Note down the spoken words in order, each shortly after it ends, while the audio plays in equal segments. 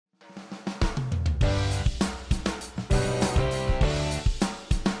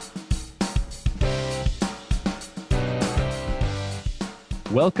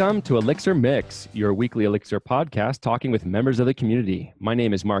Welcome to Elixir Mix, your weekly Elixir podcast talking with members of the community. My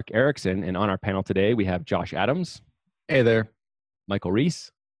name is Mark Erickson, and on our panel today, we have Josh Adams. Hey there. Michael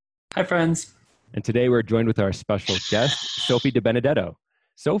Reese. Hi, friends. And today we're joined with our special guest, Sophie DeBenedetto.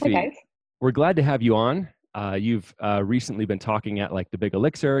 Sophie, Hey guys. We're glad to have you on. You've recently been talking at the Big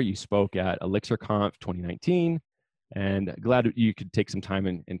Elixir. You spoke at ElixirConf 2019, and glad you could take some time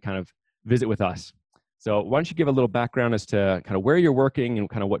and kind of visit with us. So why don't you give a little background as to kind of where you're working and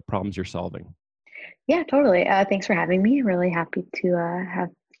kind of what problems you're solving? Yeah, totally. Thanks for having me. Really happy to have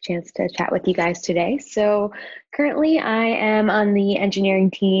a chance to chat with you guys today. So currently I am on the engineering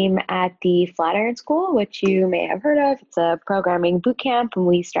team at the Flatiron School, which you may have heard of. It's a programming boot camp, and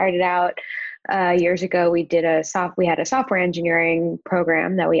we started out years ago. We had a software engineering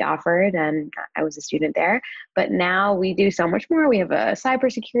program that we offered, and I was a student there. But now we do so much more. We have a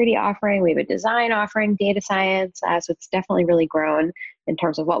cybersecurity offering, we have a design offering, data science. So it's definitely really grown in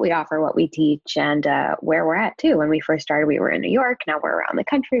terms of what we offer, what we teach, and where we're at too. When we first started, we were in New York. Now we're around the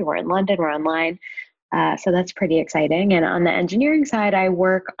country. We're in London. We're online. So that's pretty exciting. And on the engineering side, I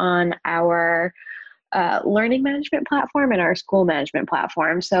work on our learning management platform and our school management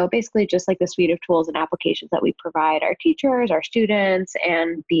platform. So basically just like the suite of tools and applications that we provide our teachers, our students,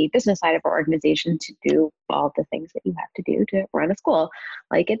 and the business side of our organization to do all the things that you have to do to run a school,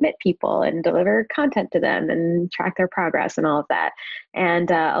 like admit people and deliver content to them and track their progress and all of that.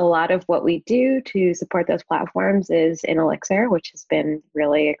 And a lot of what we do to support those platforms is in Elixir, which has been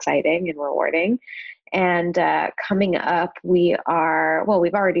really exciting and rewarding. And coming up, we've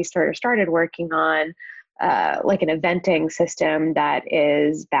already started working on like an eventing system that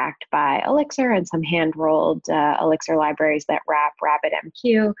is backed by Elixir and some hand-rolled Elixir libraries that wrap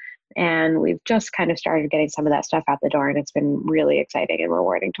RabbitMQ. And we've just kind of started getting some of that stuff out the door, and it's been really exciting and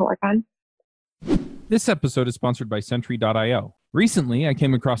rewarding to work on. This episode is sponsored by Sentry.io. Recently, I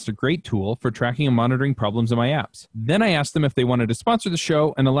came across a great tool for tracking and monitoring problems in my apps. Then I asked them if they wanted to sponsor the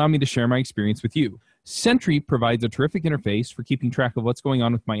show and allow me to share my experience with you. Sentry provides a terrific interface for keeping track of what's going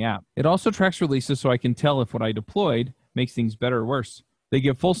on with my app. It also tracks releases so I can tell if what I deployed makes things better or worse. They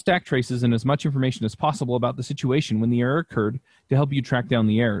give full stack traces and as much information as possible about the situation when the error occurred to help you track down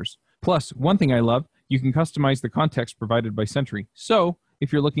the errors. Plus, one thing I love, you can customize the context provided by Sentry. So,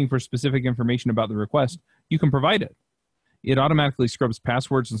 if you're looking for specific information about the request, you can provide it. It automatically scrubs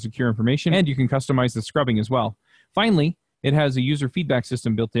passwords and secure information, and you can customize the scrubbing as well. Finally, it has a user feedback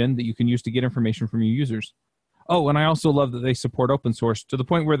system built in that you can use to get information from your users. Oh, and I also love that they support open source to the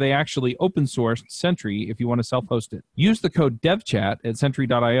point where they actually open sourced Sentry if you want to self-host it. Use the code DevChat at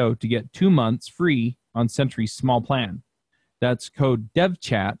Sentry.io to get 2 months free on Sentry's small plan. That's code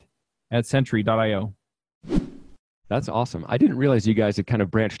DevChat at Sentry.io. That's awesome. I didn't realize you guys had kind of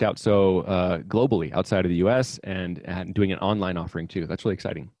branched out so globally outside of the US and doing an online offering too. That's really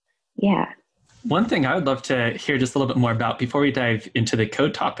exciting. Yeah. One thing I would love to hear just a little bit more about before we dive into the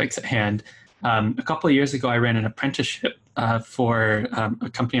code topics at hand. A couple of years ago, I ran an apprenticeship for a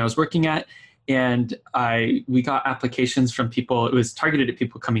company I was working at, and we got applications from people. It was targeted at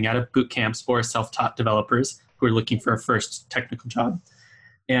people coming out of boot camps or self-taught developers who were looking for a first technical job.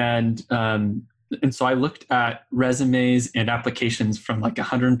 And so I looked at resumes and applications from like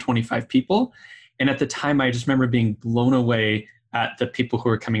 125 people. And at the time, I just remember being blown away at the people who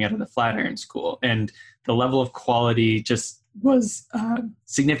were coming out of the Flatiron School. And the level of quality just was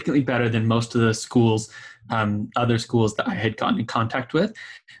significantly better than most of the schools, other schools that I had gotten in contact with.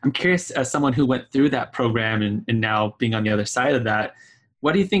 I'm curious, as someone who went through that program and now being on the other side of that,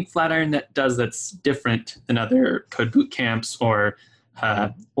 what do you think Flatiron does that's different than other code boot camps or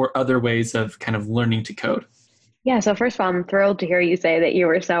other ways of kind of learning to code? Yeah, so first of all, I'm thrilled to hear you say that you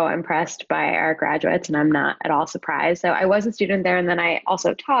were so impressed by our graduates, and I'm not at all surprised. So I was a student there, and then I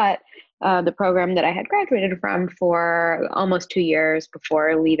also taught the program that I had graduated from for almost 2 years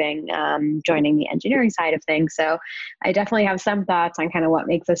before leaving, joining the engineering side of things. So I definitely have some thoughts on kind of what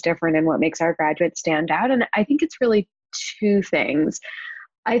makes us different and what makes our graduates stand out. And I think it's really two things.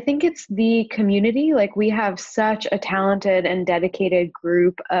 I think it's the community. Like, we have such a talented and dedicated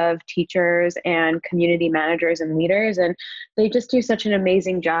group of teachers and community managers and leaders, and they just do such an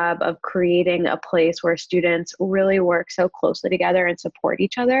amazing job of creating a place where students really work so closely together and support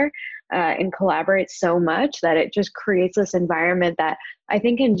each other and collaborate so much that it just creates this environment that I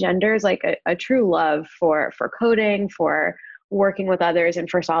think engenders like a true love for coding, for working with others, and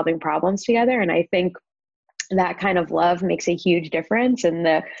for solving problems together. And I think that kind of love makes a huge difference in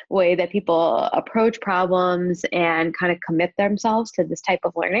the way that people approach problems and kind of commit themselves to this type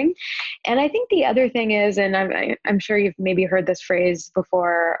of learning. And I think the other thing is, and I'm sure you've maybe heard this phrase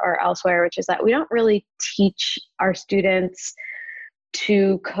before or elsewhere, which is that we don't really teach our students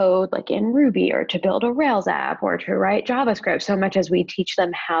to code like in Ruby or to build a Rails app or to write JavaScript so much as we teach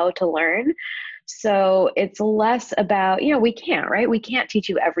them how to learn. So it's less about, we can't, right? We can't teach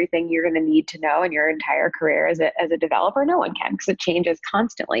you everything you're going to need to know in your entire career as a developer. No one can, because it changes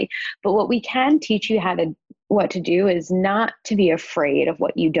constantly. But what we can teach you what to do is not to be afraid of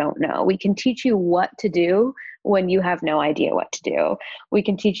what you don't know. We can teach you what to do when you have no idea what to do. We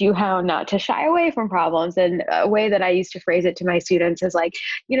can teach you how not to shy away from problems. And a way that I used to phrase it to my students is like,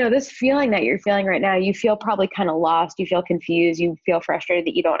 this feeling that you're feeling right now, you feel probably kind of lost, you feel confused, you feel frustrated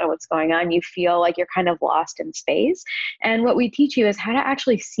that you don't know what's going on, you feel like you're kind of lost in space. And what we teach you is how to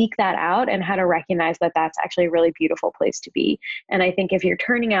actually seek that out and how to recognize that that's actually a really beautiful place to be. And I think if you're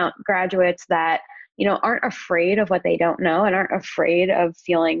turning out graduates that aren't afraid of what they don't know and aren't afraid of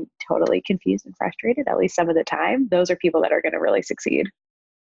feeling totally confused and frustrated, at least some of the time, those are people that are going to really succeed.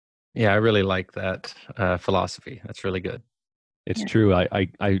 Yeah, I really like that philosophy. That's really good. It's true.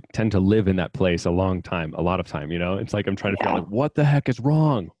 I tend to live in that place a lot of time, it's like I'm trying to figure out like, what the heck is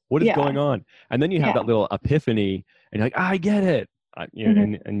wrong? What is going on? And then you have that little epiphany and you're like, I get it.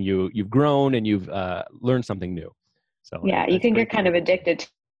 And you've grown and you've learned something new. So you can get kind of addicted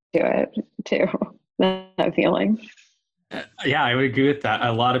to it too. That feeling. Yeah, I would agree with that.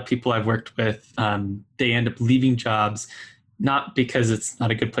 A lot of people I've worked with, they end up leaving jobs, not because it's not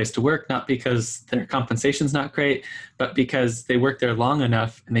a good place to work, not because their compensation's not great, but because they work there long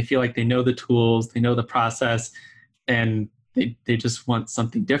enough and they feel like they know the tools, they know the process, and they just want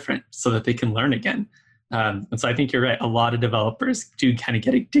something different so that they can learn again. And so I think you're right. A lot of developers do kind of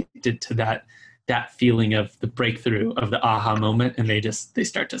get addicted to that feeling of the breakthrough, of the aha moment, and they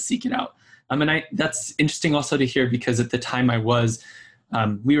start to seek it out. That's interesting also to hear, because at the time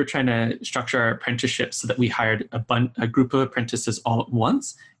we were trying to structure our apprenticeship so that we hired a group of apprentices all at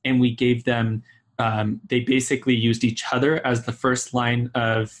once, and we gave them, they basically used each other as the first line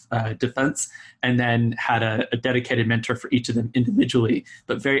of defense, and then had a dedicated mentor for each of them individually.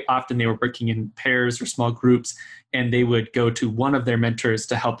 But very often they were working in pairs or small groups, and they would go to one of their mentors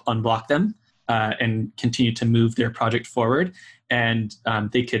to help unblock them and continue to move their project forward. And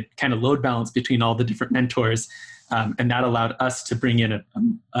they could kind of load balance between all the different mentors. And that allowed us to bring in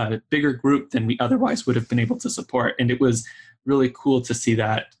a bigger group than we otherwise would have been able to support. And it was really cool to see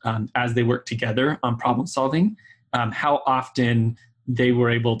that as they worked together on problem solving, how often they were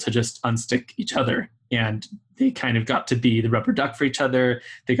able to just unstick each other. And they kind of got to be the rubber duck for each other.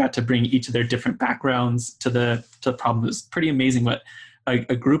 They got to bring each of their different backgrounds to the problem. It was pretty amazing what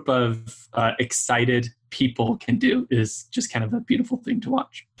a group of excited people can do. Is just kind of a beautiful thing to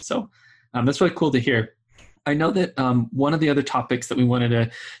watch. So that's really cool to hear. I know that one of the other topics that we wanted to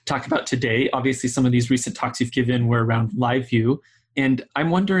talk about today, obviously some of these recent talks you've given were around LiveView. And I'm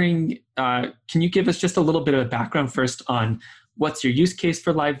wondering, can you give us just a little bit of a background first on what's your use case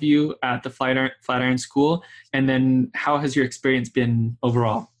for LiveView at the Flatiron School? And then how has your experience been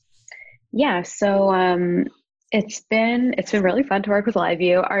overall? Yeah, so it's been really fun to work with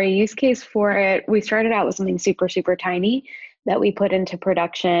LiveView. Our use case for it, we started out with something super, super tiny that we put into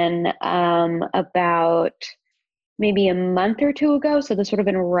production about maybe a month or two ago. So this would have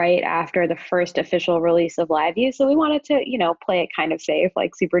been right after the first official release of LiveView. So we wanted to, play it kind of safe,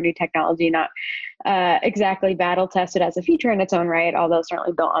 like super new technology, not exactly battle tested as a feature in its own right, although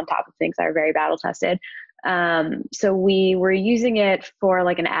certainly built on top of things that are very battle tested. So we were using it for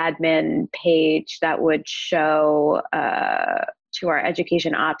like an admin page that would show to our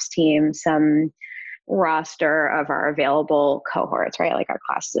education ops team some roster of our available cohorts, right? Like our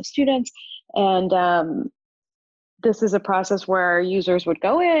classes of students. And this is a process where users would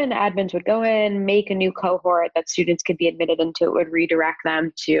go in, admins would go in, make a new cohort that students could be admitted into. It would redirect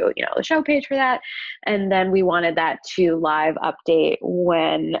them to, the show page for that. And then we wanted that to live update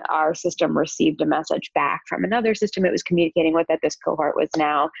when our system received a message back from another system it was communicating with that this cohort was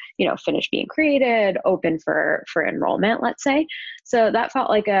now, finished being created, open for enrollment, let's say. So that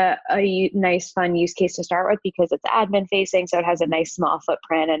felt like a nice, fun use case to start with because it's admin facing. So it has a nice small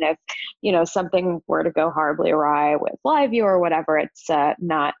footprint. And if, something were to go horribly awry with LiveView or whatever, it's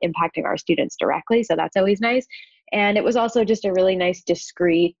not impacting our students directly. So that's always nice. And it was also just a really nice,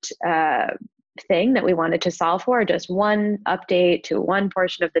 discrete thing that we wanted to solve for, just one update to one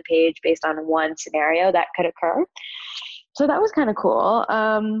portion of the page based on one scenario that could occur. So that was kind of cool.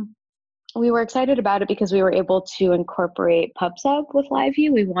 We were excited about it because we were able to incorporate PubSub with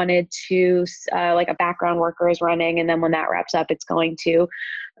LiveView. We wanted to, like a background worker is running, and then when that wraps up, it's going to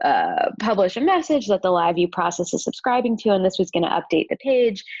publish a message that the LiveView process is subscribing to, and this was going to update the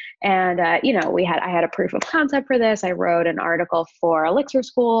page. And, I had a proof of concept for this. I wrote an article for Elixir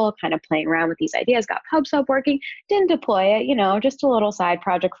School, kind of playing around with these ideas, got PubSub working, didn't deploy it, just a little side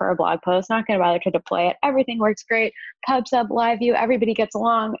project for a blog post, not going to bother to deploy it. Everything works great. PubSub, LiveView, everybody gets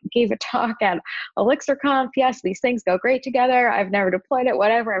along, gave a talk at ElixirConf. Yes, these things go great together. I've never deployed it,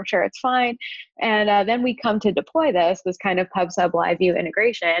 whatever, I'm sure it's fine. And then we come to deploy this kind of PubSub LiveView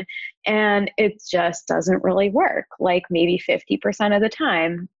integration, and it just doesn't really work, like maybe 50% of the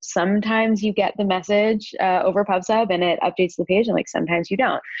time. Sometimes you get the message over PubSub and it updates the page, and like sometimes you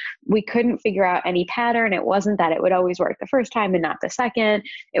don't. We couldn't figure out any pattern. It wasn't that it would always work the first time and not the second.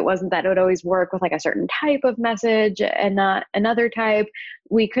 It wasn't that it would always work with like a certain type of message and not another type.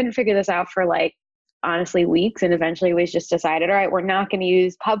 We couldn't figure this out for honestly weeks, and eventually we just decided, all right, we're not going to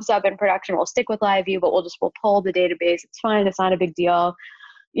use PubSub in production. We'll stick with LiveView, but we'll pull the database. It's fine. It's not a big deal.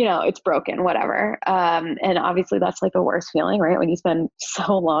 It's broken, whatever. And obviously that's like the worst feeling, right? When you spend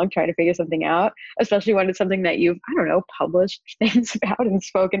so long trying to figure something out, especially when it's something that you've, published things about and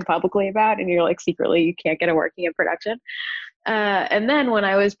spoken publicly about, and you're like secretly, you can't get it working in production. And then when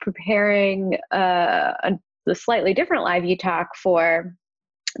I was preparing the slightly different LiveView talk for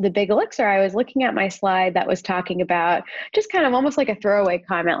the Big Elixir, I was looking at my slide that was talking about just kind of almost like a throwaway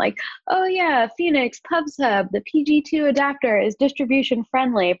comment, like, oh yeah, Phoenix PubSub, the PG2 adapter is distribution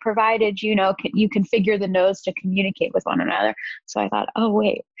friendly, provided, you configure the nodes to communicate with one another. So I thought, oh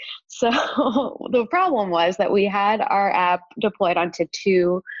wait. So the problem was that we had our app deployed onto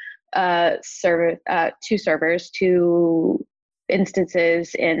two servers, two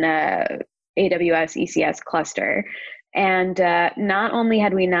instances in AWS ECS cluster. And not only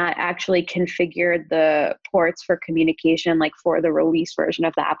had we not actually configured the ports for communication, like for the release version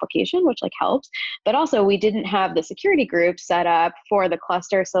of the application, which helps, but also we didn't have the security group set up for the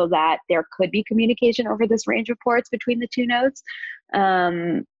cluster so that there could be communication over this range of ports between the two nodes.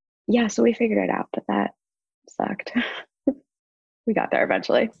 So we figured it out, but that sucked. We got there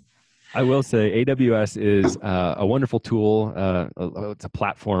eventually. I will say AWS is a wonderful tool. It's a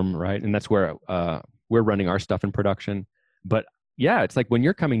platform, right? And that's where we're running our stuff in production. But yeah, it's like when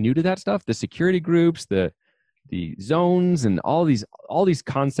you're coming new to that stuff, the security groups, the zones, and all these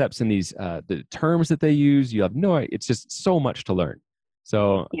concepts and these the terms that they use, you have no idea. It's just so much to learn.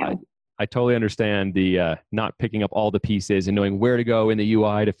 So yeah. I totally understand the not picking up all the pieces and knowing where to go in the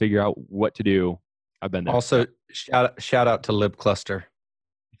UI to figure out what to do. I've been there. Also, shout out to libcluster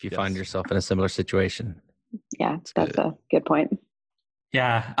if you find yourself in a similar situation. Yeah, that's a good point.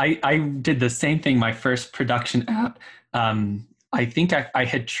 Yeah, I did the same thing. My first production app, I think I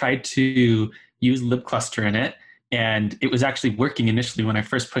had tried to use libcluster in it, and it was actually working initially when I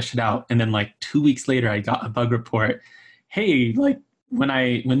first pushed it out. And then 2 weeks later, I got a bug report. Hey,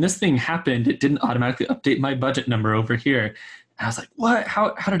 when this thing happened, it didn't automatically update my budget number over here. And I was like, what?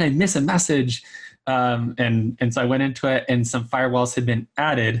 How did I miss a message? And so I went into it, and some firewalls had been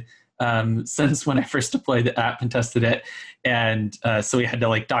added since when I first deployed the app and tested it. And so we had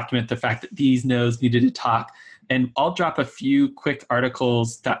to document the fact that these nodes needed to talk. And I'll drop a few quick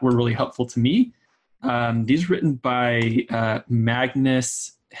articles that were really helpful to me. These written by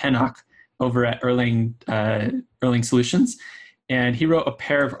Magnus Hennock over at Erlang Solutions. And he wrote a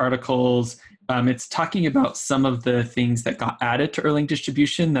pair of articles. It's talking about some of the things that got added to Erlang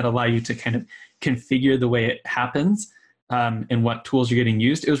distribution that allow you to kind of configure the way it happens. And what tools you're getting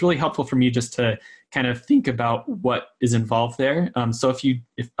used. It was really helpful for me just to kind of think about what is involved there. So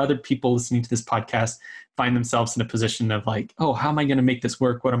if other people listening to this podcast find themselves in a position of oh, how am I going to make this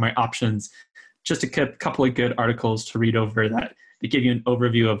work? What are my options? Just a couple of good articles to read over that give you an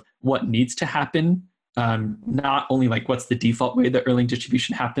overview of what needs to happen. Not only what's the default way that Erlang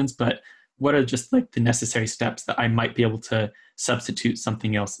distribution happens, but what are just the necessary steps that I might be able to substitute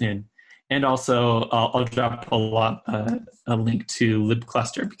something else in. And also, I'll drop a link to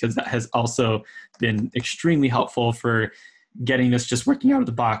libcluster, because that has also been extremely helpful for getting this just working out of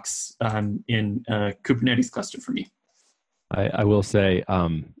the box in a Kubernetes cluster for me. I will say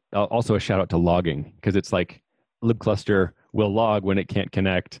also a shout out to logging, because it's libcluster will log when it can't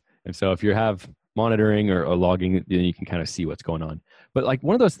connect. And so if you have monitoring or logging, then you can kind of see what's going on. But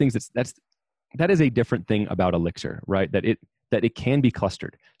one of those things that is a different thing about Elixir, right? That it can be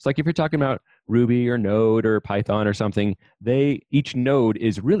clustered. So if you're talking about Ruby or Node or Python or something, each node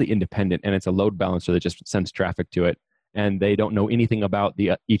is really independent, and it's a load balancer that just sends traffic to it, and they don't know anything about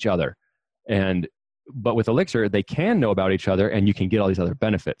each other. But with Elixir, they can know about each other, and you can get all these other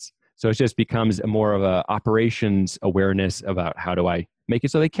benefits. So it just becomes a more of a operations awareness about how do I make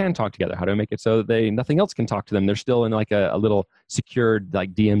it so they can talk together? How do I make it so that nothing else can talk to them? They're still in like a little secured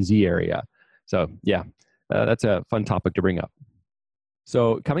like DMZ area. So yeah, that's a fun topic to bring up.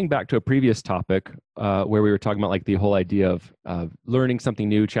 So coming back to a previous topic where we were talking about like the whole idea of learning something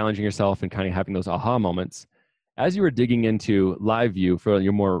new, challenging yourself, and kind of having those aha moments. As you were digging into LiveView for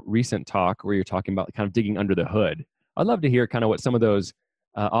your more recent talk, where you're talking about kind of digging under the hood, I'd love to hear kind of what some of those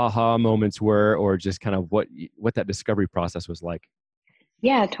aha moments were, or just kind of what that discovery process was like.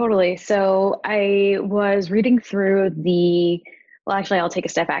 Yeah, totally. So I was reading through well, actually, I'll take a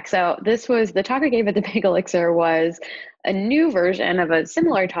step back. So this was the talk I gave at the Big Elixir was a new version of a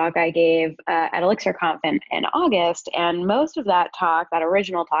similar talk I gave at ElixirConf in August. And most of that talk, that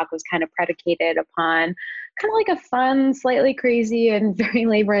original talk, was kind of predicated upon kind of like a fun, slightly crazy and very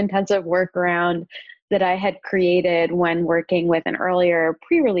labor-intensive workaround that I had created when working with an earlier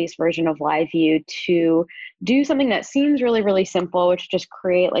pre-release version of LiveView to do something that seems really, really simple, which is just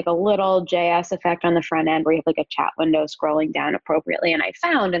create like a little JS effect on the front end where you have like a chat window scrolling down appropriately. And I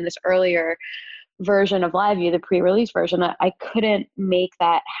found in this earlier version of LiveView, the pre-release version, that I couldn't make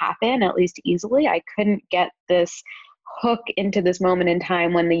that happen, at least easily. I couldn't get this hook into this moment in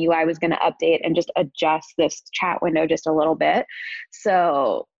time when the UI was going to update and just adjust this chat window just a little bit.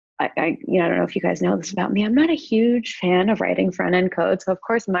 So I don't know if you guys know this about me. I'm not a huge fan of writing front-end code. So of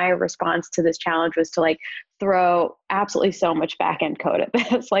course, my response to this challenge was to like throw absolutely so much back-end code at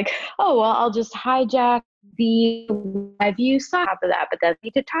this. Like, oh, well, I'll just hijack the LiveView top of that, but then we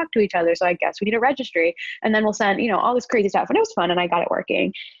need to talk to each other. So I guess we need a registry, and then we'll send, all this crazy stuff. And it was fun, and I got it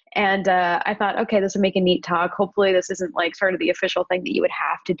working. And I thought, okay, this would make a neat talk. Hopefully this isn't like sort of the official thing that you would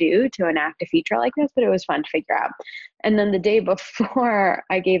have to do to enact a feature like this, but it was fun to figure out. And then the day before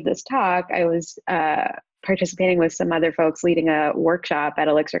I gave this talk, I was participating with some other folks leading a workshop at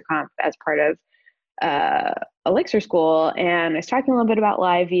ElixirConf as part of Elixir School, and I was talking a little bit about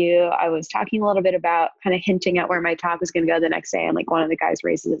LiveView. I was talking a little bit about kind of hinting at where my talk was going to go the next day, and like one of the guys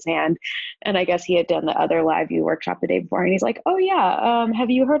raises his hand, and I guess he had done the other LiveView workshop the day before, and he's like, "Oh yeah,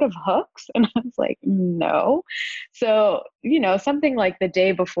 have you heard of hooks?" And I was like, "No." So something like the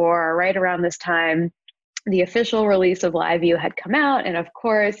day before, right around this time, the official release of LiveView had come out. And of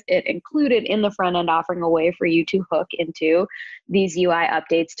course, it included in the front end offering a way for you to hook into these UI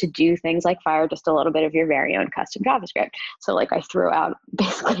updates to do things like fire just a little bit of your very own custom JavaScript. So like I threw out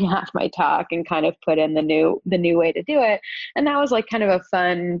basically half my talk and kind of put in the new way to do it. And that was like kind of a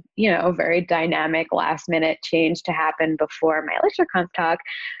fun, very dynamic last minute change to happen before my ElixirConf talk.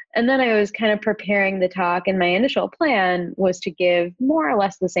 And then I was kind of preparing the talk, and my initial plan was to give more or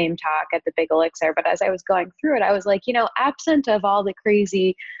less the same talk at the Big Elixir. But as I was going through it, I was like, absent of all the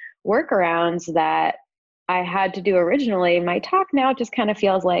crazy workarounds that I had to do originally, my talk now just kind of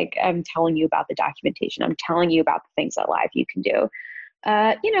feels like I'm telling you about the documentation. I'm telling you about the things that LiveView can do.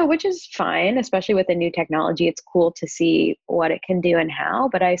 Which is fine, especially with the new technology. It's cool to see what it can do and how,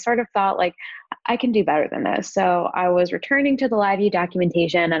 but I sort of thought like, I can do better than this. So I was returning to the LiveView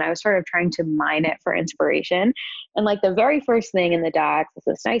documentation, and I was sort of trying to mine it for inspiration. And like the very first thing in the docs was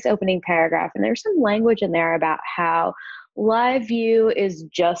this nice opening paragraph, and there's some language in there about how LiveView is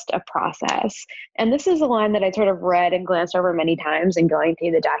just a process. And this is a line that I sort of read and glanced over many times in going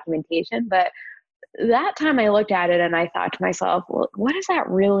through the documentation, but that time I looked at it and I thought to myself, well, what does that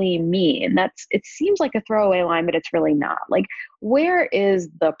really mean? It seems like a throwaway line, but it's really not. Like, where is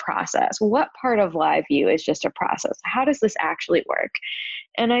the process? What part of LiveView is just a process? How does this actually work?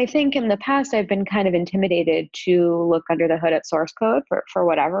 And I think in the past, I've been kind of intimidated to look under the hood at source code for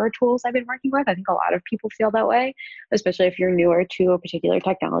whatever tools I've been working with. I think a lot of people feel that way, especially if you're newer to a particular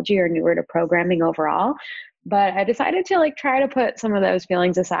technology or newer to programming overall. But I decided to try to put some of those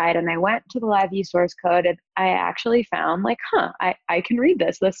feelings aside, and I went to the LiveView source code, and I actually found I can read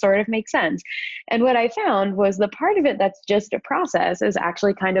this. This sort of makes sense. And what I found was the part of it that's just a process is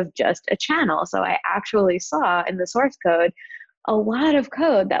actually kind of just a channel. So I actually saw in the source code a lot of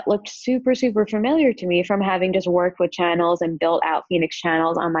code that looked super, super familiar to me from having just worked with channels and built out Phoenix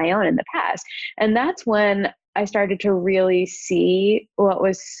channels on my own in the past. And that's when I started to really see what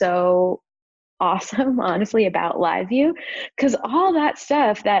was so awesome, honestly, about LiveView, because all that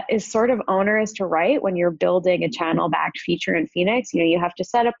stuff that is sort of onerous to write when you're building a channel-backed feature in Phoenix, you have to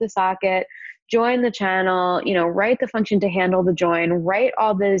set up the socket, join the channel, write the function to handle the join, write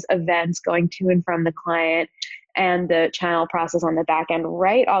all those events going to and from the client and the channel process on the back end,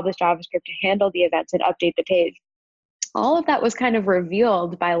 write all this JavaScript to handle the events and update the page. All of that was kind of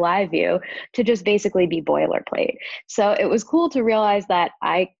revealed by LiveView to just basically be boilerplate. So it was cool to realize that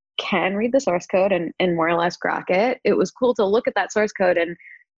I can read the source code and more or less grok it. It was cool to look at that source code and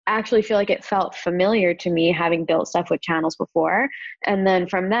actually feel like it felt familiar to me, having built stuff with channels before. And then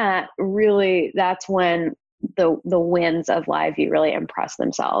from that, really, that's when the wins of LiveView really impress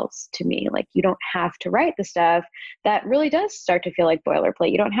themselves to me. Like, you don't have to write the stuff that really does start to feel like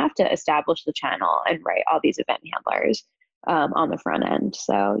boilerplate. You don't have to establish the channel and write all these event handlers on the front end.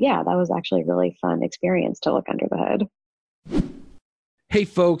 So yeah, that was actually a really fun experience to look under the hood. Hey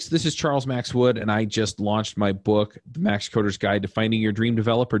folks, this is Charles Max Wood, and I just launched my book, The Max Coder's Guide to Finding Your Dream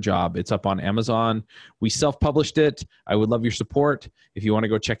Developer Job. It's up on Amazon. We self-published it. I would love your support. If you want to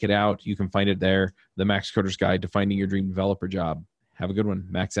go check it out, you can find it there, The Max Coder's Guide to Finding Your Dream Developer Job. Have a good one.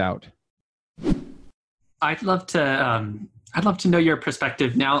 Max out. I'd love to know your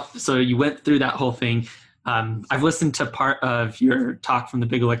perspective now. So you went through that whole thing. I've listened to part of your talk from the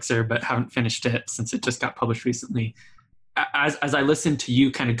Big Elixir, but haven't finished it since it just got published recently. As I listened to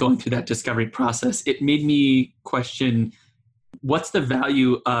you kind of going through that discovery process, it made me question, what's the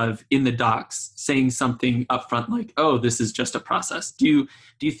value of in the docs saying something upfront like, oh, this is just a process? Do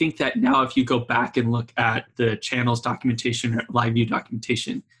you think that now if you go back and look at the channels documentation or LiveView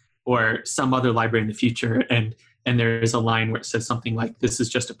documentation or some other library in the future, and there is a line where it says something like, this is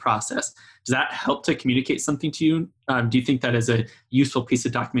just a process, does that help to communicate something to you? Do you think that is a useful piece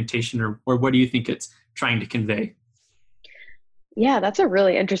of documentation, or what do you think it's trying to convey? Yeah, that's a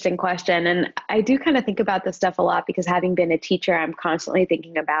really interesting question. And I do kind of think about this stuff a lot because, having been a teacher, I'm constantly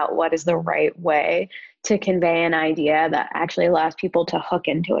thinking about what is the right way to convey an idea that actually allows people to hook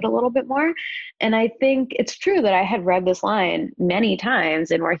into it a little bit more. And I think it's true that I had read this line many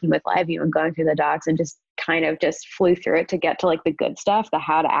times in working with LiveView and going through the docs, and just kind of just flew through it to get to like the good stuff, the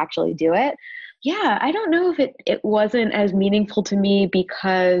how to actually do it. Yeah, I don't know if it wasn't as meaningful to me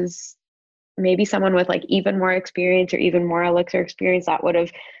because maybe someone with like even more experience or even more Elixir experience, that would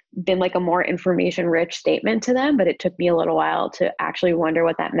have been like a more information rich statement to them. But it took me a little while to actually wonder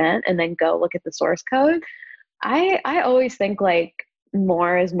what that meant and then go look at the source code. I always think like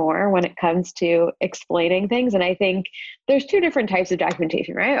more is more when it comes to explaining things. And I think there's two different types of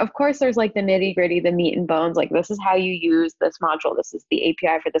documentation, right? Of course, there's like the nitty gritty, the meat and bones, like this is how you use this module. This is the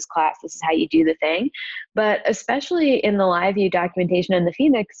API for this class. This is how you do the thing. But especially in the LiveView documentation and the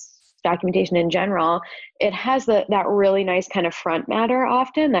Phoenix documentation in general, it has that really nice kind of front matter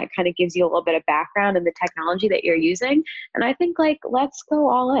often that kind of gives you a little bit of background in the technology that you're using. And I think like, let's go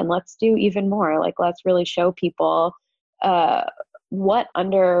all in, let's do even more. Like, let's really show people what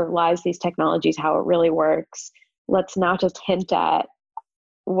underlies these technologies, how it really works. Let's not just hint at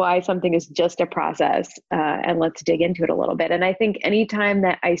why something is just a process, and let's dig into it a little bit. And I think anytime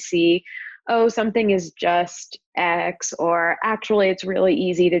that I see, oh, something is just X, or actually it's really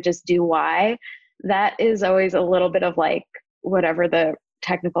easy to just do Y, that is always a little bit of like whatever the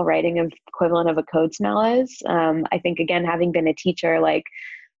technical writing of equivalent of a code smell is. I think, again, having been a teacher, like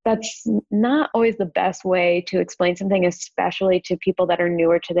that's not always the best way to explain something, especially to people that are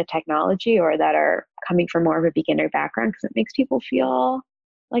newer to the technology or that are coming from more of a beginner background, because it makes people feel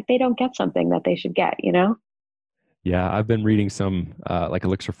like they don't get something that they should get, you know? Yeah, I've been reading some like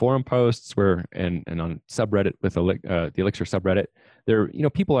Elixir forum posts where, and on subreddit with the Elixir subreddit, there,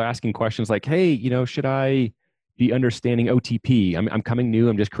 people are asking questions like, hey, should I be understanding OTP? I'm coming new.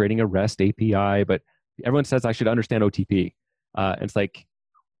 I'm just creating a REST API, but everyone says I should understand OTP. And it's like,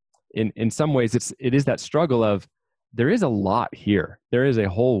 in some ways, it is that struggle of, there is a lot here. There is a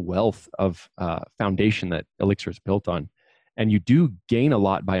whole wealth of foundation that Elixir is built on, and you do gain a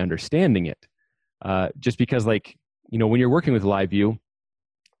lot by understanding it. Just because, like, when you're working with LiveView,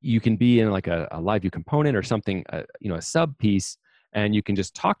 you can be in like a LiveView component or something, a sub piece, and you can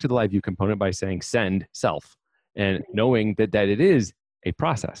just talk to the LiveView component by saying send self, and knowing that it is a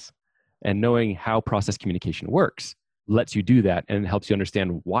process, and knowing how process communication works lets you do that and helps you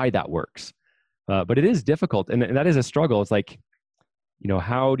understand why that works. But it is difficult, and that is a struggle. It's like,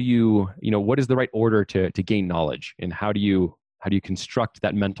 how do you, what is the right order to gain knowledge, and how do you construct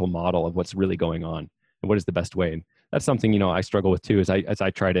that mental model of what's really going on, and what is the best way? And that's something, I struggle with too, as I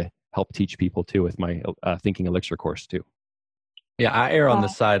try to help teach people too with my Thinking Elixir course too. Yeah, I err on the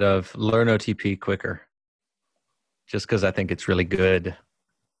side of learn OTP quicker, just because I think it's really good.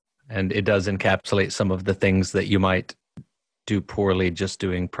 And it does encapsulate some of the things that you might do poorly just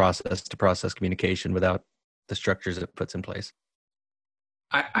doing process to process communication without the structures it puts in place.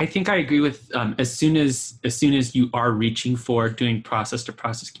 I think I agree with as soon as you are reaching for doing process to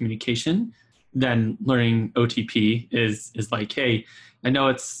process communication, then learning OTP is like, hey, I know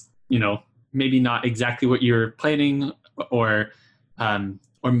it's maybe not exactly what you're planning, or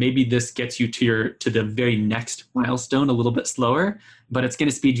maybe this gets you to the very next milestone a little bit slower, but it's going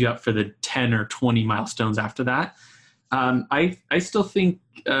to speed you up for the 10 or 20 milestones after that. I still think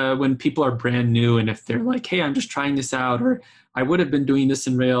when people are brand new, and if they're like, hey, I'm just trying this out, or I would have been doing this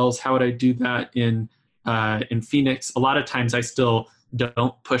in Rails, how would I do that in Phoenix? A lot of times I still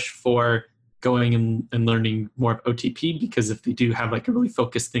don't push for going and learning more of OTP, because if they do have like a really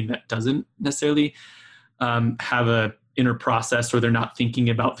focused thing that doesn't necessarily have a inner process, or they're not thinking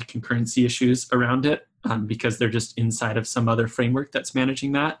about the concurrency issues around it, because they're just inside of some other framework that's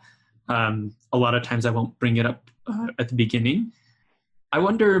managing that. A lot of times I won't bring it up at the beginning. I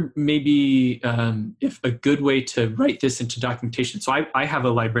wonder maybe if a good way to write this into documentation. So I have a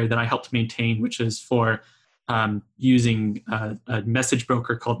library that I helped maintain, which is for using a message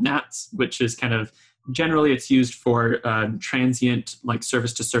broker called NATS, which is kind of generally it's used for transient like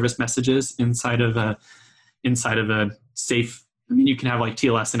service to service messages inside of a safe. I mean, you can have like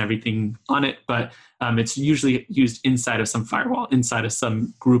TLS and everything on it, but it's usually used inside of some firewall, inside of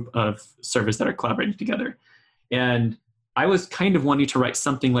some group of servers that are collaborating together. And I was kind of wanting to write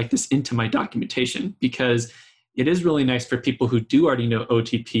something like this into my documentation, because it is really nice for people who do already know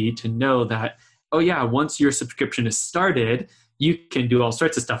OTP to know that, oh yeah, once your subscription is started, you can do all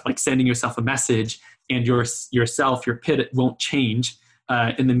sorts of stuff like sending yourself a message, and your PID won't change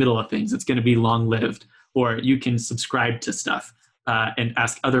in the middle of things. It's going to be long-lived. Or you can subscribe to stuff and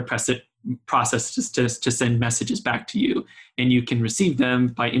ask other processes to send messages back to you. And you can receive them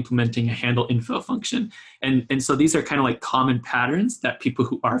by implementing a handle info function. And so these are kind of like common patterns that people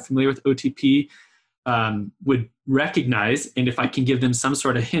who are familiar with OTP would recognize. And if I can give them some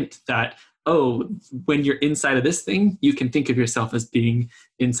sort of hint that, oh, when you're inside of this thing, you can think of yourself as being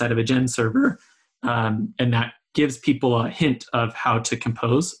inside of a gen server. And that gives people a hint of how to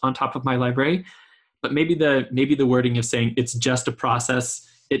compose on top of my library. But maybe the wording of saying it's just a process,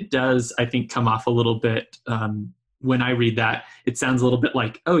 it does, I think, come off a little bit, when I read that, it sounds a little bit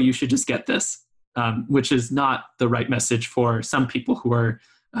like, oh, you should just get this, which is not the right message for some people who are,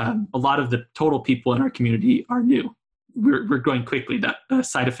 a lot of the total people in our community are new. We're growing quickly. That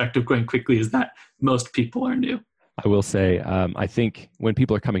side effect of growing quickly is that most people are new. I will say, I think when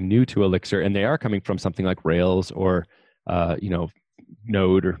people are coming new to Elixir, and they are coming from something like Rails or,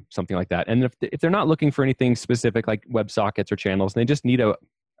 Node or something like that. And if they're not looking for anything specific like WebSockets or channels, and they just need a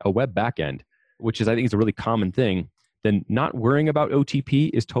web backend, which is, I think, is a really common thing, then not worrying about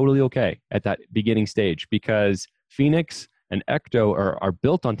OTP is totally okay at that beginning stage, because Phoenix and Ecto are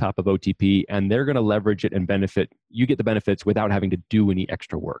built on top of OTP, and they're going to leverage it and benefit. You get the benefits without having to do any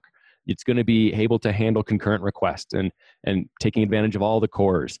extra work. It's going to be able to handle concurrent requests and taking advantage of all the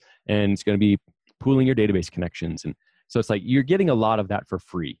cores, and it's going to be pooling your database connections. And so it's like you're getting a lot of that for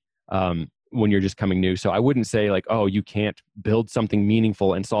free when you're just coming new. So I wouldn't say like, oh, you can't build something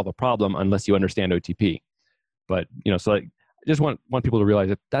meaningful and solve a problem unless you understand OTP. But, so I just want people to realize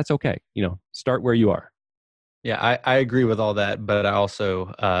that that's okay. Start where you are. Yeah, I agree with all that. But I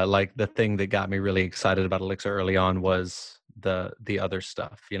also like the thing that got me really excited about Elixir early on was the other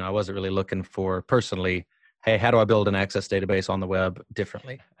stuff. I wasn't really looking for personally, hey, how do I build an access database on the web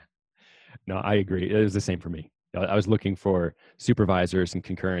differently? No, I agree. It was the same for me. I was looking for supervisors and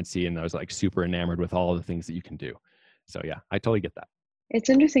concurrency, and I was like super enamored with all the things that you can do. So yeah, I totally get that. It's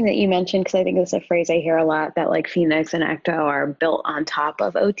interesting that you mentioned, because I think it's a phrase I hear a lot, that like Phoenix and Ecto are built on top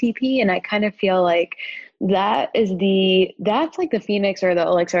of OTP. And I kind of feel like that's like the Phoenix or the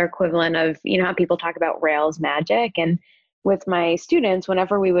Elixir equivalent of, how people talk about Rails magic. And with my students,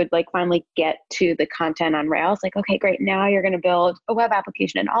 whenever we would like finally get to the content on Rails, like, okay, great, now you're going to build a web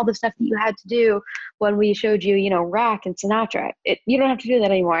application and all the stuff that you had to do when we showed you, Rack and Sinatra. You don't have to do that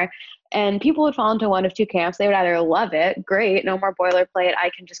anymore. And people would fall into one of two camps. They would either love it, great, no more boilerplate,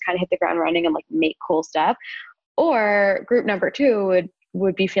 I can just kind of hit the ground running and like make cool stuff. Or group number two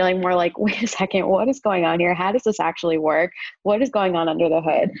would be feeling more like, wait a second, what is going on here? How does this actually work? What is going on under the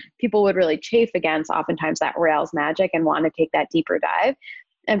hood? People would really chafe against oftentimes that Rails magic and want to take that deeper dive.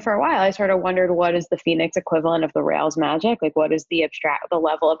 And for a while, I sort of wondered, what is the Phoenix equivalent of the Rails magic? Like, what is the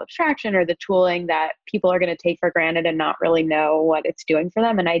level of abstraction or the tooling that people are going to take for granted and not really know what it's doing for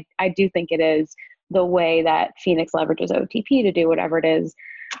them? And I do think it is the way that Phoenix leverages OTP to do whatever it is,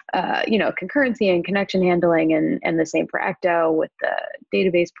 concurrency and connection handling, and the same for Ecto with the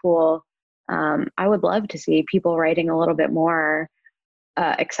database pool. I would love to see people writing a little bit more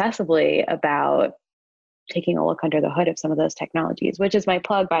accessibly about taking a look under the hood of some of those technologies, which is my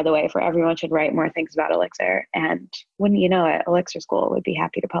plug, by the way, for everyone should write more things about Elixir. And wouldn't you know it, Elixir School would be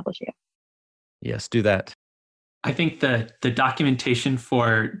happy to publish you. Yes, do that. I think the documentation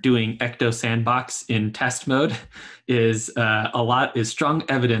for doing Ecto Sandbox in test mode is strong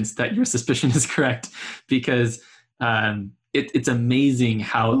evidence that your suspicion is correct, because it's amazing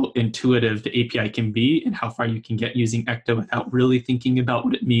how intuitive the API can be and how far you can get using Ecto without really thinking about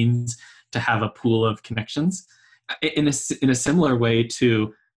what it means to have a pool of connections. In a similar way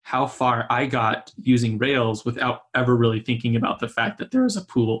to how far I got using Rails without ever really thinking about the fact that there is a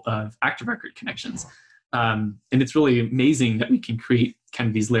pool of active record connections. And it's really amazing that we can create kind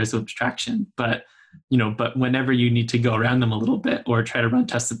of these layers of abstraction. But whenever you need to go around them a little bit or try to run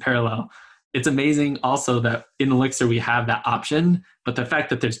tests in parallel, it's amazing also that in Elixir we have that option. But the fact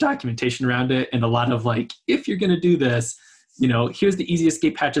that there's documentation around it and a lot of like, if you're going to do this, here's the easy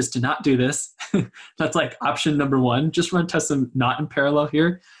escape hatches to not do this. That's like option number one, just run tests not in parallel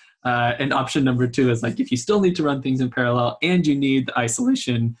here. And option number two is like, if you still need to run things in parallel and you need the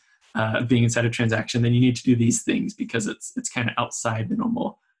isolation being inside a transaction, then you need to do these things because it's kind of outside the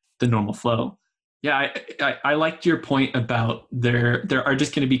normal flow. Yeah, I liked your point about there are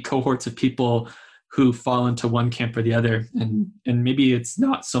just going to be cohorts of people who fall into one camp or the other. And maybe it's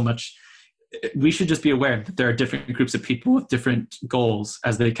not so much, we should just be aware that there are different groups of people with different goals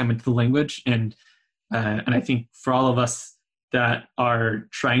as they come into the language. And I think for all of us that are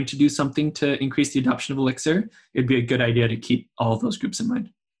trying to do something to increase the adoption of Elixir, it'd be a good idea to keep all of those groups in mind.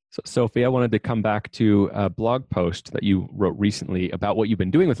 So, Sophie, I wanted to come back to a blog post that you wrote recently about what you've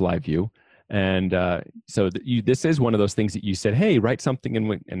been doing with LiveView. And this is one of those things that you said, hey, write something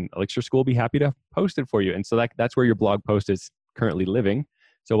and Elixir School will be happy to post it for you. And so that's where your blog post is currently living.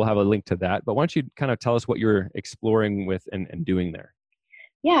 So we'll have a link to that. But why don't you kind of tell us what you're exploring with and doing there?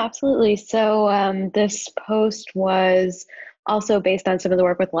 Yeah, absolutely. So this post was also based on some of the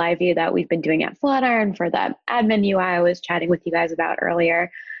work with LiveView that we've been doing at Flatiron for that admin UI I was chatting with you guys about earlier.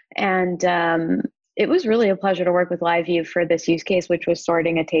 And it was really a pleasure to work with LiveView for this use case, which was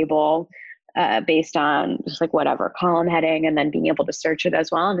sorting a table based on just like whatever column heading and then being able to search it as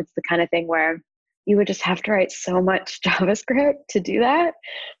well. And it's the kind of thing where you would just have to write so much JavaScript to do that.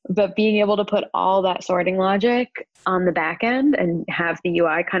 But being able to put all that sorting logic on the back end and have the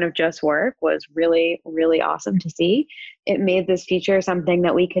UI kind of just work was really, really awesome to see. It made this feature something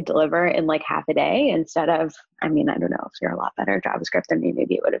that we could deliver in like half a day instead of, I don't know, if you're a lot better at JavaScript than me,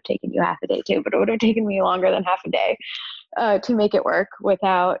 maybe it would have taken you half a day too, but it would have taken me longer than half a day to make it work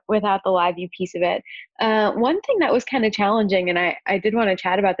without the LiveView piece of it. One thing that was kind of challenging, and I did want to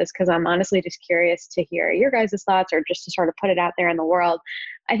chat about this because I'm honestly just curious to hear your guys' thoughts or just to sort of put it out there in the world.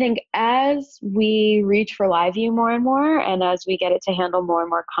 I think as we reach for LiveView more and more, and as we get it to handle more and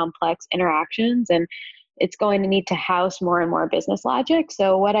more complex interactions, and it's going to need to house more and more business logic.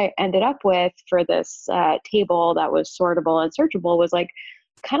 So what I ended up with for this table that was sortable and searchable was like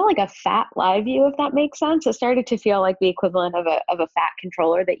kind of like a fat LiveView, if that makes sense. It started to feel like the equivalent of a fat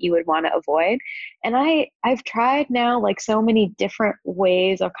controller that you would want to avoid. And I've tried now like so many different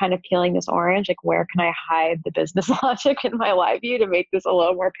ways of kind of peeling this orange, like where can I hide the business logic in my LiveView to make this a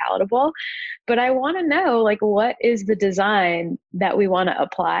little more palatable? But I want to know like what is the design that we want to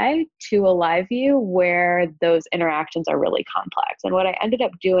apply to a LiveView where those interactions are really complex. And what I ended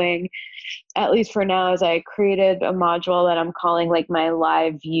up doing, at least for now, is I created a module that I'm calling like my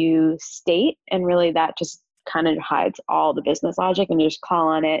LiveView state. And really that just kind of hides all the business logic and you just call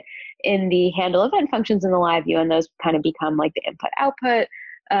on it in the handle event functions in the LiveView. And those kind of become like the input output,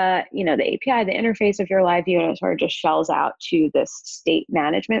 the API, the interface of your LiveView, and it sort of just shells out to this state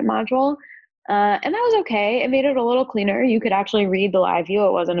management module. And that was okay. It made it a little cleaner. You could actually read the LiveView.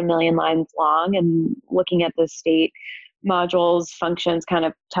 It wasn't a million lines long, and looking at the state modules, functions kind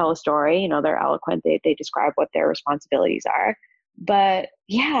of tell a story. They're eloquent. They describe what their responsibilities are. But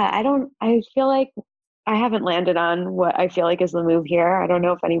yeah, I feel like I haven't landed on what I feel like is the move here. I don't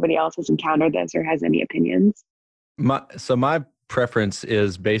know if anybody else has encountered this or has any opinions. My preference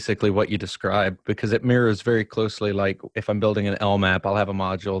is basically what you described because it mirrors very closely. Like if I'm building an Elm app, I'll have a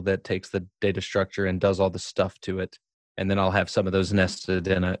module that takes the data structure and does all the stuff to it. And then I'll have some of those nested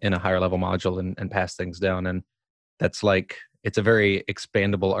in a higher level module and pass things down. And that's like, it's a very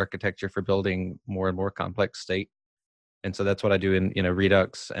expandable architecture for building more and more complex state. And so that's what I do in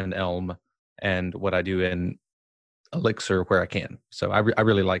Redux and Elm and what I do in Elixir where I can. So I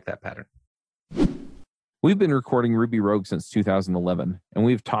really like that pattern. We've been recording Ruby Rogue since 2011, and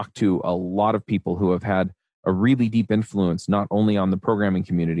we've talked to a lot of people who have had a really deep influence, not only on the programming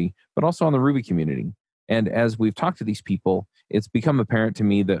community, but also on the Ruby community. And as we've talked to these people, it's become apparent to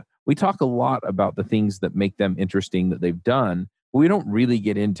me that we talk a lot about the things that make them interesting that they've done, but we don't really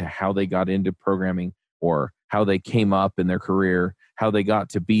get into how they got into programming or how they came up in their career, how they got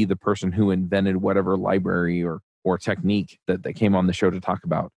to be the person who invented whatever library or technique that they came on the show to talk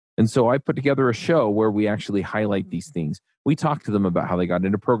about. And so I put together a show where we actually highlight these things. We talk to them about how they got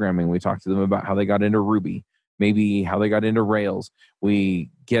into programming. We talk to them about how they got into Ruby. maybe how they got into Rails.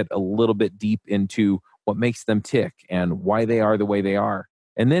 We get a little bit deep into what makes them tick and why they are the way they are.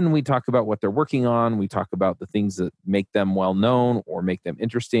 And then we talk about what they're working on. We talk about the things that make them well known or make them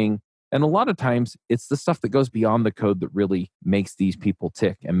interesting. And a lot of times it's the stuff that goes beyond the code that really makes these people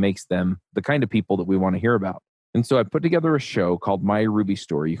tick and makes them the kind of people that we want to hear about. And so I put together a show called My Ruby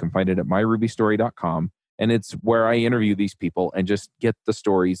Story. You can find it at myrubystory.com. And it's where I interview these people and just get the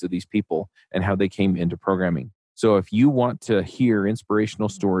stories of these people and how they came into programming. So if you want to hear inspirational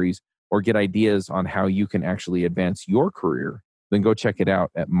stories or get ideas on how you can actually advance your career, then go check it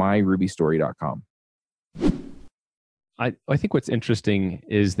out at myrubystory.com. I think what's interesting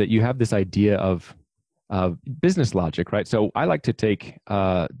is that you have this idea of business logic, right? So I like to take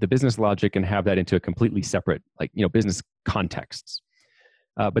the business logic and have that into a completely separate, business contexts.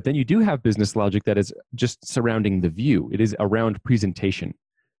 But then you do have business logic that is just surrounding the view. It is around presentation.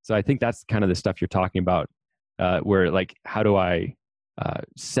 So I think that's kind of the stuff you're talking about, where how do I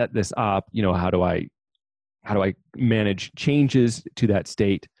set this up? How do I manage changes to that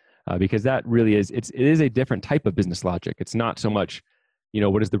state? Because that really is, it is a different type of business logic. It's not so much,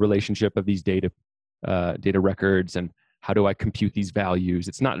 what is the relationship of these data records and how do I compute these values?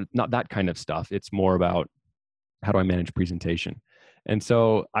 It's not that kind of stuff. It's more about how do I manage presentation. And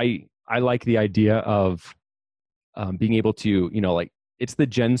so I like the idea of being able to, it's the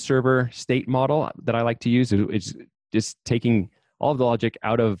gen server state model that I like to use. It's just taking all of the logic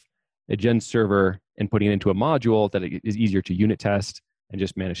out of a gen server and putting it into a module that is easier to unit test and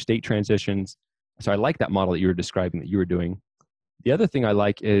just manage state transitions. So I like that model that you were describing that you were doing. The other thing I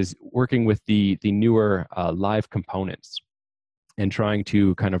like is working with the newer live components and trying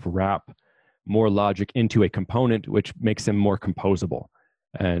to kind of wrap more logic into a component, which makes them more composable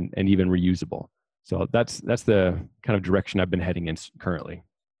and even reusable. So that's the kind of direction I've been heading in currently.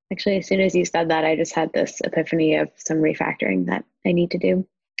 Actually, as soon as you said that, I just had this epiphany of some refactoring that I need to do.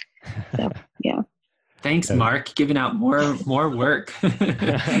 So, yeah. Thanks, Mark, giving out more work.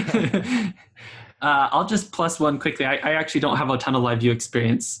 I'll just plus one quickly. I actually don't have a ton of LiveView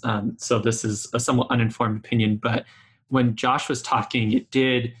experience, so this is a somewhat uninformed opinion. But when Josh was talking,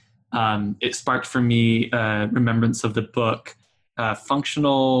 it sparked for me remembrance of the book,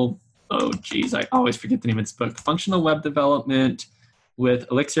 Functional. Oh, geez, I always forget the name of this book. Functional Web Development with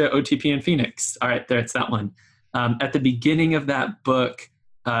Elixir, OTP, and Phoenix. All right, there, it's that one. At the beginning of that book,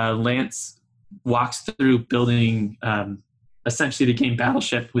 Lance walks through building essentially the game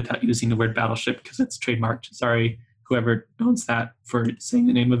Battleship without using the word Battleship because it's trademarked. Sorry, whoever owns that for saying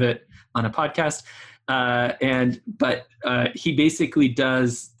the name of it on a podcast. But he basically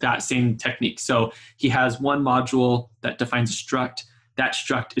does that same technique. So he has one module that defines a struct. That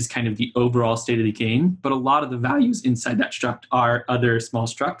struct is kind of the overall state of the game, but a lot of the values inside that struct are other small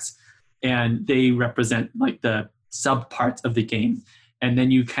structs, and they represent like the subparts of the game. And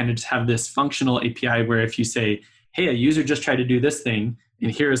then you kind of just have this functional API where if you say, hey, a user just tried to do this thing, and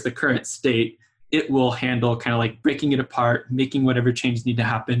here is the current state, it will handle kind of like breaking it apart, making whatever changes need to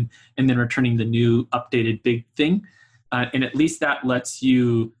happen, and then returning the new updated big thing. And at least that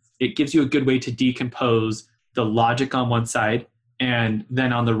it gives you a good way to decompose the logic on one side. And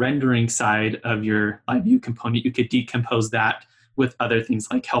then on the rendering side of your LiveView component, you could decompose that with other things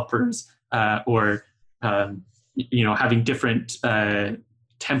like helpers or having different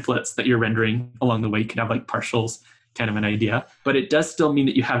templates that you're rendering along the way. You could have like partials, kind of an idea. But it does still mean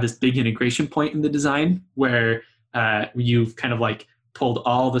that you have this big integration point in the design where you've kind of like pulled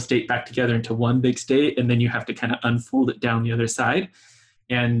all the state back together into one big state, and then you have to kind of unfold it down the other side.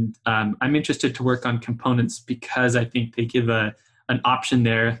 And I'm interested to work on components because I think they give an option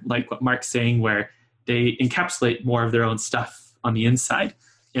there, like what Mark's saying, where they encapsulate more of their own stuff on the inside.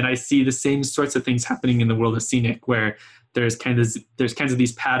 And I see the same sorts of things happening in the world of Scenic, where there's kinds of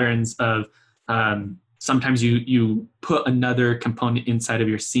these patterns of sometimes you put another component inside of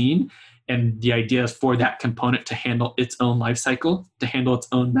your scene, and the idea is for that component to handle its own life cycle, to handle its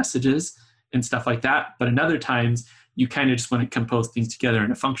own messages and stuff like that. But in other times, you kind of just want to compose things together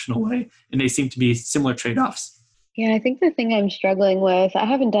in a functional way, and they seem to be similar trade-offs. Yeah, I think the thing I'm struggling with, I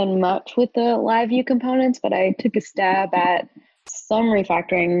haven't done much with the LiveView components, but I took a stab at some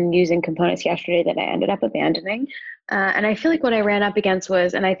refactoring using components yesterday that I ended up abandoning. And I feel like what I ran up against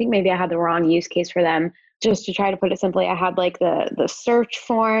was, and I think maybe I had the wrong use case for them, just to try to put it simply, I had like the search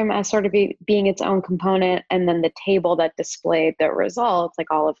form as sort of being its own component, and then the table that displayed the results,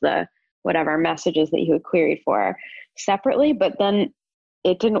 like all of the whatever messages that you had queried for separately. But then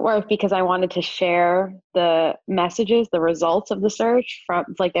it didn't work because I wanted to share the messages, the results of the search from,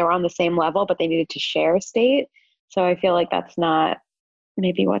 like, they were on the same level, but they needed to share state. So I feel like that's not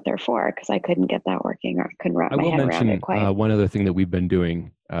maybe what they're for, because I couldn't get that working, or couldn't wrap I my will head around mention it quite. one other thing that we've been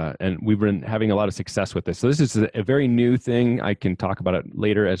doing, and we've been having a lot of success with this. So this is a very new thing. I can talk about it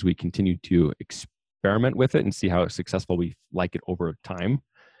later as we continue to experiment with it and see how successful we like it over time.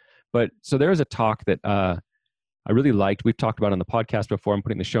 But so there is a talk that I really liked. We've talked about it on the podcast before. I'm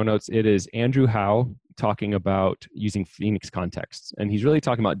putting the show notes. It is Andrew Howe talking about using Phoenix contexts. And he's really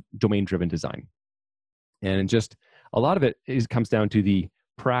talking about domain-driven design. And just a lot of it comes down to the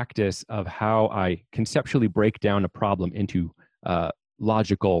practice of how I conceptually break down a problem into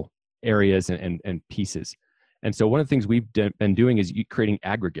logical areas and pieces. And so one of the things we've been doing is creating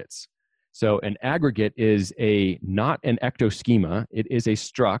aggregates. So an aggregate is not an ectoschema. It is a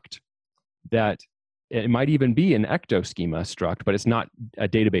struct that it might even be an ectoschema struct, but it's not a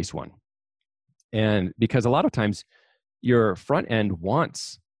database one. And because a lot of times your front end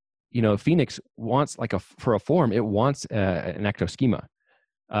wants, Phoenix wants for a form, it wants an ectoschema.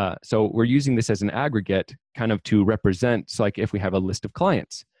 So we're using this as an aggregate kind of to represent, so like if we have a list of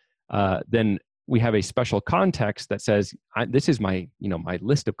clients, then we have a special context that says, this is my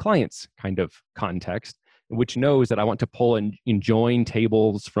list of clients kind of context, which knows that I want to pull and join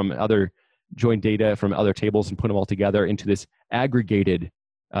tables from join data from other tables and put them all together into this aggregated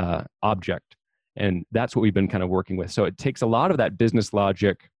object. And that's what we've been kind of working with. So it takes a lot of that business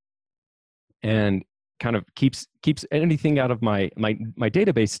logic and kind of keeps anything out of my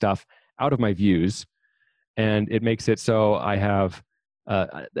database stuff out of my views. And it makes it so I have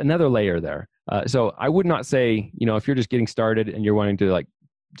another layer there. So I would not say, if you're just getting started and you're wanting to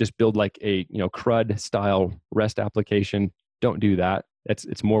just build a CRUD style REST application, don't do that.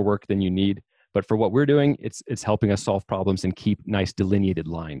 It's more work than you need. But for what we're doing, it's helping us solve problems and keep nice delineated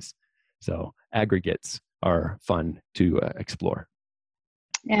lines. So aggregates are fun to explore.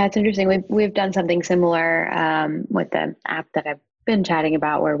 Yeah, it's interesting. We've done something similar with the app that I've been chatting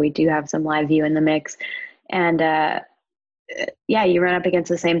about, where we do have some LiveView in the mix. And you run up against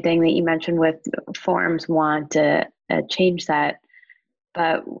the same thing that you mentioned with forms want a change set.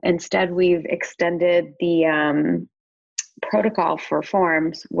 But instead, we've extended the protocol for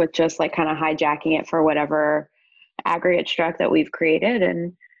forms with just kind of hijacking it for whatever aggregate struct that we've created.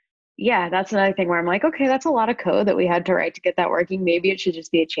 And yeah, that's another thing where I'm like, okay, that's a lot of code that we had to write to get that working. Maybe it should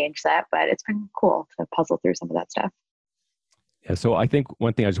just be a change set, but it's been cool to puzzle through some of that stuff. Yeah, so I think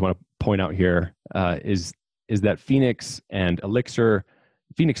one thing I just want to point out here is that Phoenix and Elixir,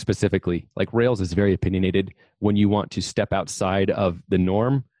 Phoenix specifically, Rails is very opinionated. When you want to step outside of the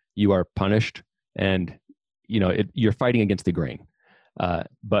norm, you are punished, and you're fighting against the grain.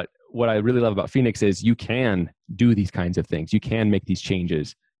 But what I really love about Phoenix is you can do these kinds of things. You can make these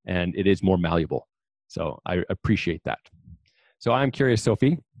changes, and it is more malleable. So I appreciate that. So I'm curious,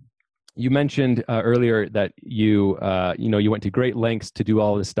 Sophie, you mentioned earlier that you went to great lengths to do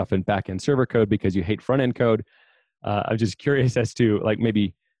all this stuff in back-end server code because you hate front-end code. I'm just curious as to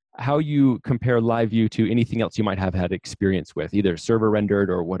maybe how you compare LiveView to anything else you might have had experience with, either server rendered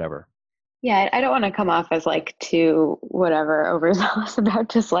or whatever. Yeah, I don't want to come off as too whatever overzealous about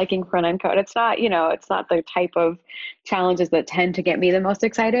just liking front end code. It's not, it's not the type of challenges that tend to get me the most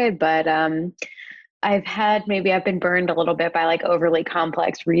excited, but I've been burned a little bit by overly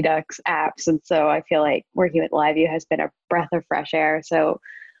complex Redux apps. And so I feel like working with LiveView has been a breath of fresh air. So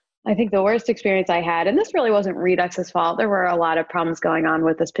I think the worst experience I had, and this really wasn't Redux's fault, there were a lot of problems going on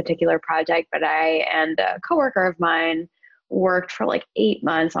with this particular project, but I and a coworker of mine worked for 8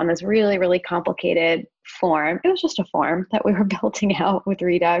 months on this really, really complicated form. It was just a form that we were building out with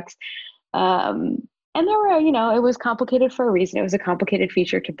Redux. And there were, it was complicated for a reason. It was a complicated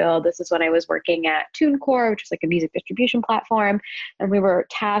feature to build. This is when I was working at TuneCore, which is a music distribution platform. And we were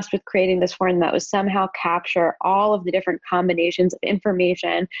tasked with creating this form that would somehow capture all of the different combinations of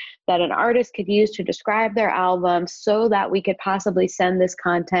information that an artist could use to describe their album so that we could possibly send this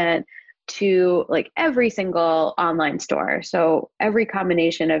content to every single online store. So every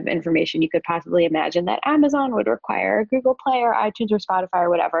combination of information you could possibly imagine that Amazon would require, Google Play or iTunes or Spotify or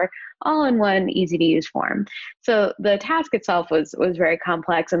whatever, all in one easy to use form. So the task itself was very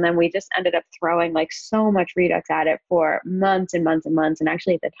complex. And then we just ended up throwing so much Redux at it for months and months and months. And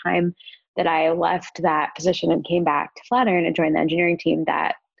actually at the time that I left that position and came back to Flatiron and joined the engineering team,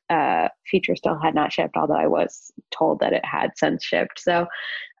 that feature still had not shipped, although I was told that it had since shipped. So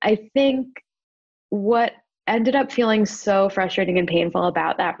I think what ended up feeling so frustrating and painful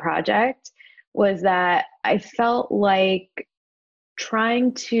about that project was that I felt like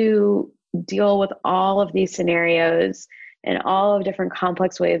trying to deal with all of these scenarios and all of different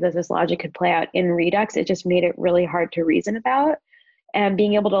complex ways that this logic could play out in Redux, it just made it really hard to reason about. And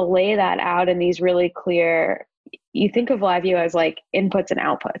being able to lay that out in these really clear you think of LiveView as like inputs and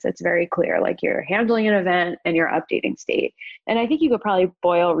outputs. It's very clear, like you're handling an event and you're updating state. And I think you could probably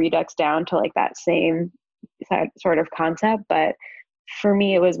boil Redux down to like that same sort of concept. But for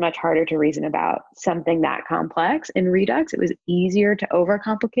me, it was much harder to reason about something that complex. In Redux, it was easier to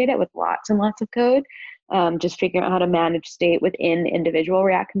overcomplicate it with lots and lots of code. Just figuring out how to manage state within individual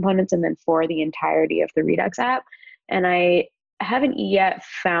React components and then for the entirety of the Redux app. And I haven't yet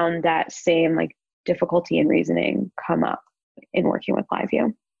found that same like difficulty in reasoning come up in working with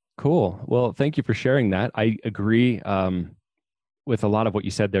LiveView. Cool. Well, thank you for sharing that. I agree with a lot of what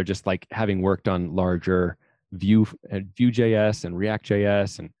you said there, just like having worked on larger Vue.js and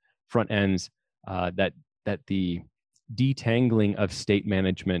React.js and front ends, that the detangling of state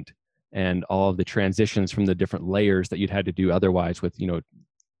management and all of the transitions from the different layers that you'd had to do otherwise with,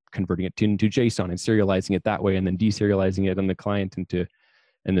 converting it into JSON and serializing it that way and then deserializing it on the client and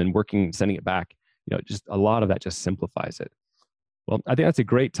then sending it back, just a lot of that just simplifies it. Well, I think that's a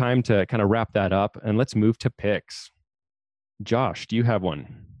great time to kind of wrap that up, and let's move to picks. Josh, do you have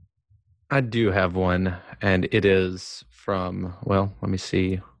one? I do have one, and it is from, well, let me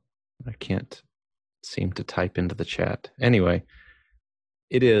see. I can't seem to type into the chat. Anyway,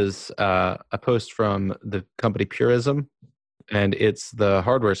 it is a post from the company Purism, and it's the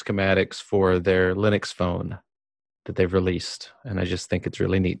hardware schematics for their Linux phone that they've released, and I just think it's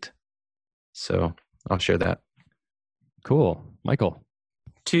really neat. So I'll share that. Cool. Michael?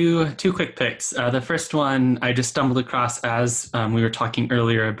 Two quick picks. The first one I just stumbled across as we were talking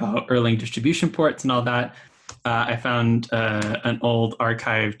earlier about Erlang distribution ports and all that. I found an old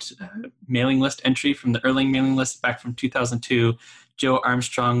archived mailing list entry from the Erlang mailing list back from 2002. Joe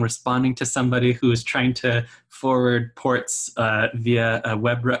Armstrong responding to somebody who was trying to forward ports via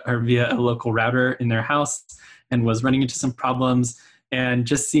a via a local router in their house and was running into some problems. And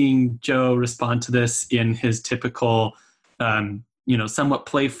just seeing Joe respond to this in his typical somewhat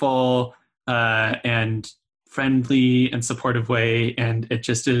playful and friendly and supportive way. And it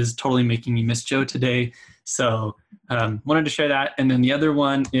just is totally making me miss Joe today. So wanted to share that. And then the other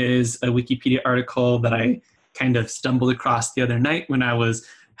one is a Wikipedia article that I kind of stumbled across the other night when I was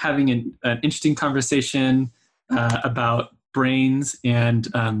having an interesting conversation about brains. And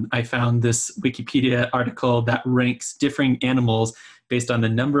I found this Wikipedia article that ranks differing animals based on the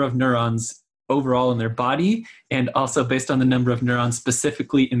number of neurons overall in their body, and also based on the number of neurons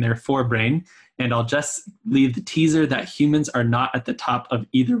specifically in their forebrain. And I'll just leave the teaser that humans are not at the top of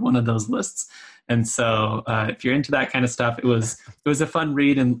either one of those lists. And so if you're into that kind of stuff, it was a fun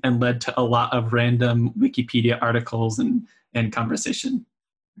read and led to a lot of random Wikipedia articles and conversation.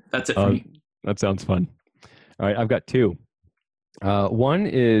 That's it for me. That sounds fun. All right, I've got two. One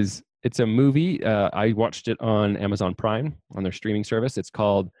is, it's a movie. I watched it on Amazon Prime on their streaming service. It's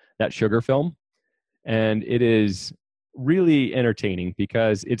called That Sugar Film. And it is really entertaining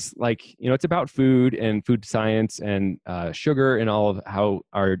because it's like, it's about food and food science and sugar and all of how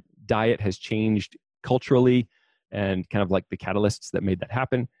our diet has changed culturally and kind of like the catalysts that made that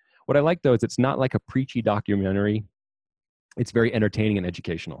happen. What I like though is it's not like a preachy documentary. It's very entertaining and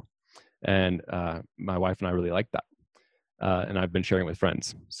educational. And my wife and I really like that. And I've been sharing it with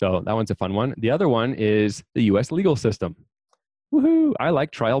friends. So that one's a fun one. The other one is the US legal system. Woohoo! I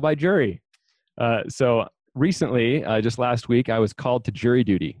like trial by jury. So recently, just last week, I was called to jury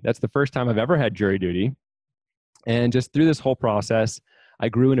duty. That's the first time I've ever had jury duty. And just through this whole process, I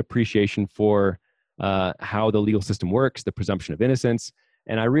grew an appreciation for how the legal system works, the presumption of innocence.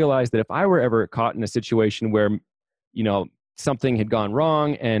 And I realized that if I were ever caught in a situation where, something had gone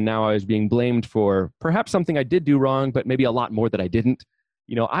wrong and now I was being blamed for perhaps something I did do wrong, but maybe a lot more that I didn't,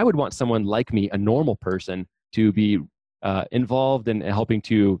 I would want someone like me, a normal person, to be involved in helping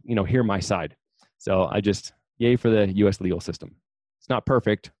to, hear my side. So I just, yay for the U.S. legal system. It's not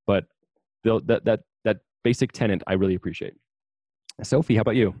perfect, but that basic tenet I really appreciate. Sophie, how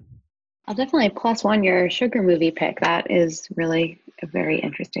about you? I'll definitely +1 your sugar movie pick. That is really a very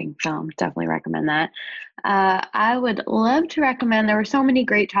interesting film. Definitely recommend that. I would love to recommend, there were so many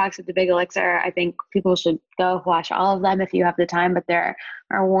great talks at the Big Elixir. I think people should go watch all of them if you have the time, but there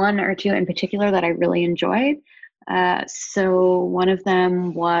are one or two in particular that I really enjoyed. So one of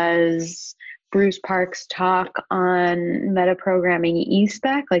them was Bruce Park's talk on metaprogramming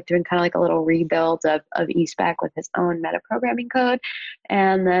eSpec, like doing kind of like a little rebuild of eSpec with his own metaprogramming code.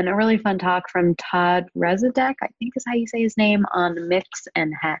 And then a really fun talk from Todd Rezadek, I think is how you say his name, on mix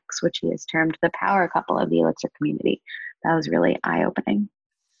and hex, which he has termed the power couple of the Elixir community. That was really eye-opening.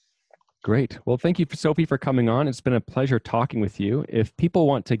 Great. Well, thank you, Sophie, for coming on. It's been a pleasure talking with you. If people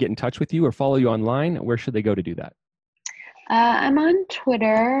want to get in touch with you or follow you online, where should they go to do that? I'm on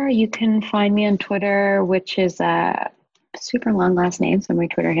Twitter. You can find me on Twitter, which is a super long last name, so my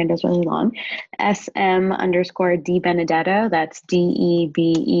Twitter handle is really long. SM_DeBenedetto. That's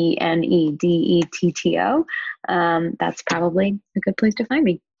DeBenedetto. That's probably a good place to find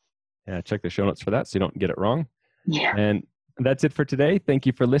me. Yeah, check the show notes for that so you don't get it wrong. Yeah. And that's it for today. Thank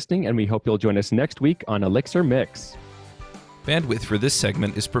you for listening, and we hope you'll join us next week on Elixir Mix. Bandwidth for this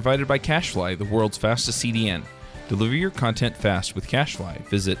segment is provided by CacheFly, the world's fastest CDN. Deliver your content fast with CacheFly.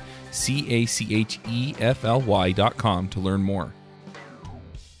 Visit CACHEFLY.com to learn more.